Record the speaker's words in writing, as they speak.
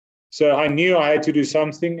So I knew I had to do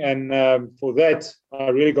something, and for that, I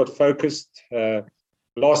really got focused.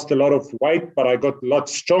 Lost a lot of weight, but I got a lot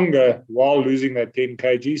stronger while losing that 10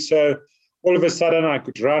 kg. So all of a sudden, I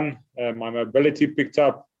could run. My mobility picked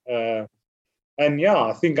up. And yeah,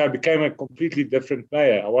 I think I became a completely different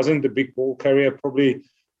player. I wasn't the big ball carrier, probably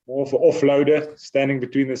more of an offloader, standing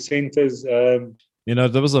between the centers.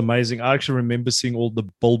 That was amazing. I actually remember seeing all the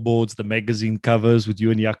billboards, the magazine covers with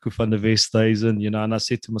you and Jaco van der Westhuizen, and I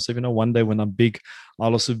said to myself, one day when I'm big,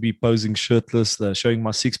 I'll also be posing shirtless, showing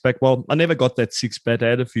my six-pack. Well, I never got that six-pack. I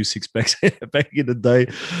had a few six-packs back in the day.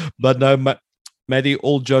 But no, Maddie,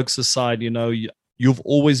 all jokes aside, you've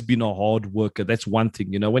always been a hard worker. That's one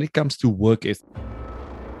thing, when it comes to work ethic.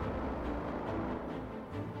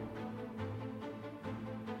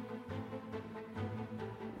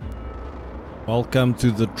 Welcome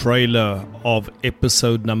to the trailer of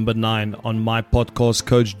episode number 9 on my podcast,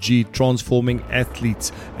 Coach G, Transforming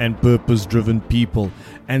Athletes and Purpose-Driven People.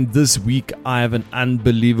 And this week, I have an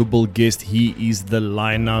unbelievable guest. He is the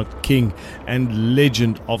line-out king and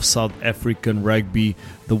legend of South African rugby,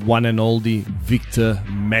 the one and only Victor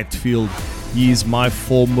Matfield. He is my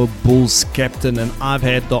former Bulls captain, and I've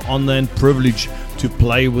had the honor and privilege to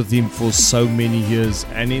play with him for so many years.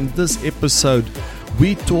 And in this episode,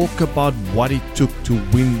 we talk about what it took to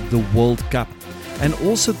win the World Cup, and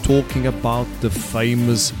also talking about the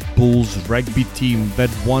famous Bulls rugby team that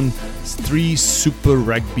won 3 Super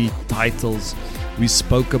Rugby titles. We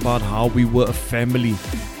spoke about how we were a family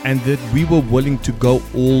and that we were willing to go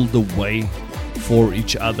all the way for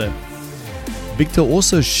each other. Victor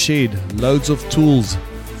also shared loads of tools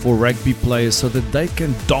for rugby players so that they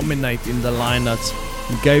can dominate in the lineouts.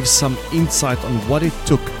 He gave some insight on what it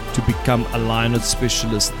took to become a lineout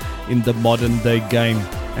specialist in the modern day game,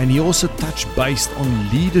 and he also touched base on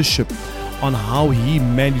leadership, on how he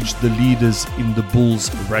managed the leaders in the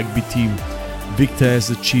Bulls rugby team. Victor has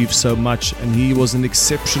achieved so much, and he was an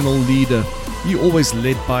exceptional leader. He always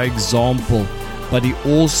led by example, but he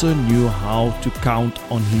also knew how to count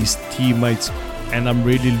on his teammates, and I'm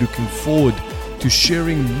really looking forward to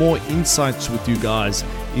sharing more insights with you guys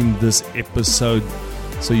in this episode.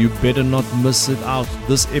 So you better not miss it out.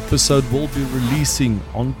 This episode will be releasing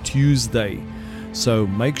on Tuesday. So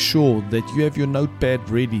make sure that you have your notepad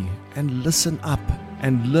ready and listen up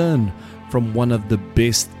and learn from one of the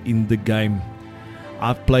best in the game.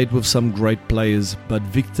 I've played with some great players, but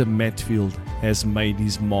Victor Matfield has made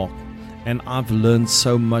his mark. And I've learned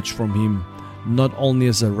so much from him, not only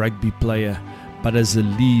as a rugby player, but as a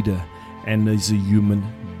leader and as a human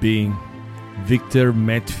being. Victor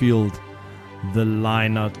Matfield, the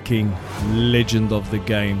line-out king, legend of the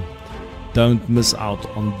game. Don't miss out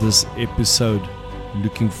on this episode.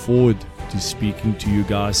 Looking forward to speaking to you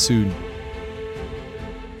guys soon.